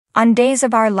On Days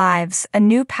of Our Lives, a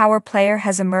new power player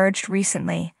has emerged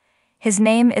recently. His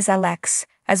name is Alex,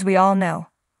 as we all know.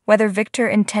 Whether Victor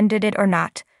intended it or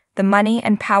not, the money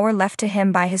and power left to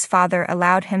him by his father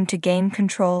allowed him to gain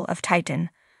control of Titan.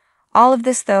 All of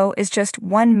this, though, is just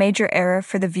one major error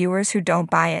for the viewers who don't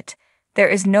buy it. There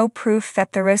is no proof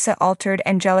that Theresa altered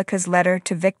Angelica's letter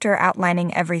to Victor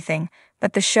outlining everything,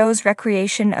 but the show's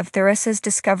recreation of Theresa's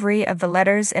discovery of the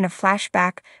letters in a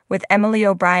flashback with Emily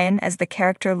O'Brien as the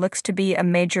character looks to be a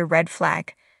major red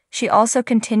flag. She also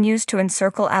continues to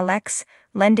encircle Alex,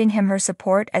 lending him her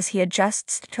support as he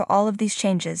adjusts to all of these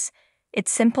changes.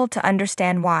 It's simple to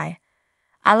understand why.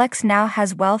 Alex now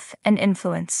has wealth and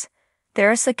influence.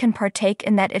 Theresa can partake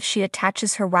in that if she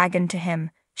attaches her wagon to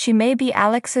him. She may be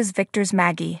Alex's Victor's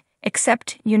Maggie,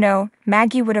 except,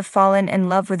 Maggie would have fallen in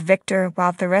love with Victor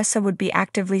while Theresa would be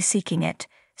actively seeking it.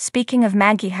 Speaking of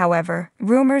Maggie, however,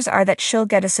 rumors are that she'll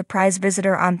get a surprise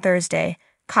visitor on Thursday,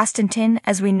 Constantine,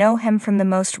 as we know him from the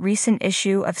most recent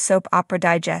issue of Soap Opera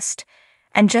Digest.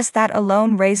 And just that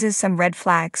alone raises some red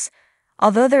flags.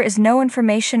 Although there is no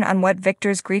information on what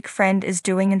Victor's Greek friend is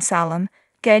doing in Salem,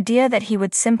 the idea that he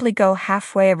would simply go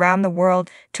halfway around the world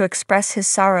to express his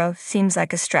sorrow seems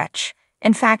like a stretch.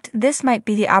 In fact, this might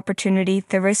be the opportunity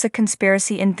Theresa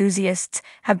conspiracy enthusiasts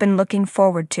have been looking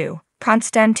forward to.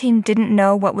 Constantine didn't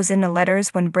know what was in the letters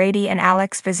when Brady and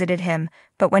Alex visited him,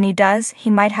 but when he does, he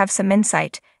might have some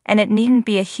insight, and it needn't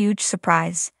be a huge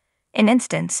surprise. In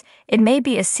instance, it may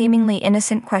be a seemingly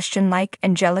innocent question like,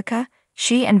 Angelica,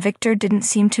 she and Victor didn't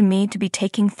seem to me to be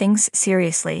taking things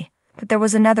seriously, but there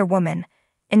was another woman.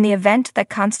 In the event that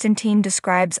Constantine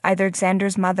describes either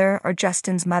Xander's mother or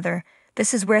Justin's mother,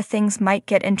 this is where things might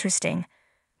get interesting.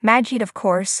 Majid, of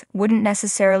course, wouldn't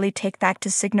necessarily take that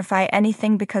to signify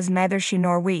anything because neither she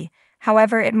nor we.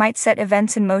 However, it might set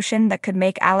events in motion that could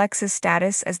make Alex's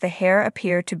status as the heir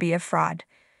appear to be a fraud.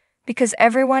 Because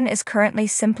everyone is currently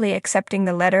simply accepting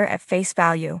the letter at face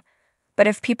value. But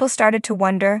if people started to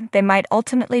wonder, they might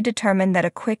ultimately determine that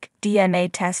a quick DNA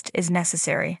test is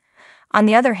necessary. On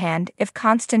the other hand, if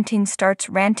Constantine starts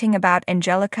ranting about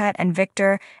Angelica and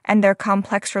Victor and their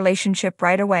complex relationship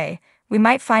right away, we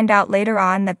might find out later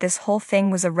on that this whole thing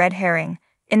was a red herring.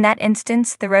 In that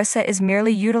instance, Theresa is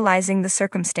merely utilizing the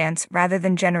circumstance rather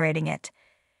than generating it.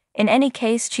 In any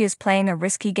case, she is playing a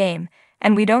risky game,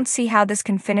 and we don't see how this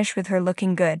can finish with her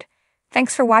looking good.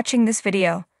 Thanks for watching this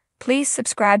video. Please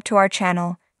subscribe to our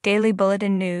channel, Daily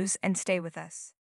Bulletin News, and stay with us.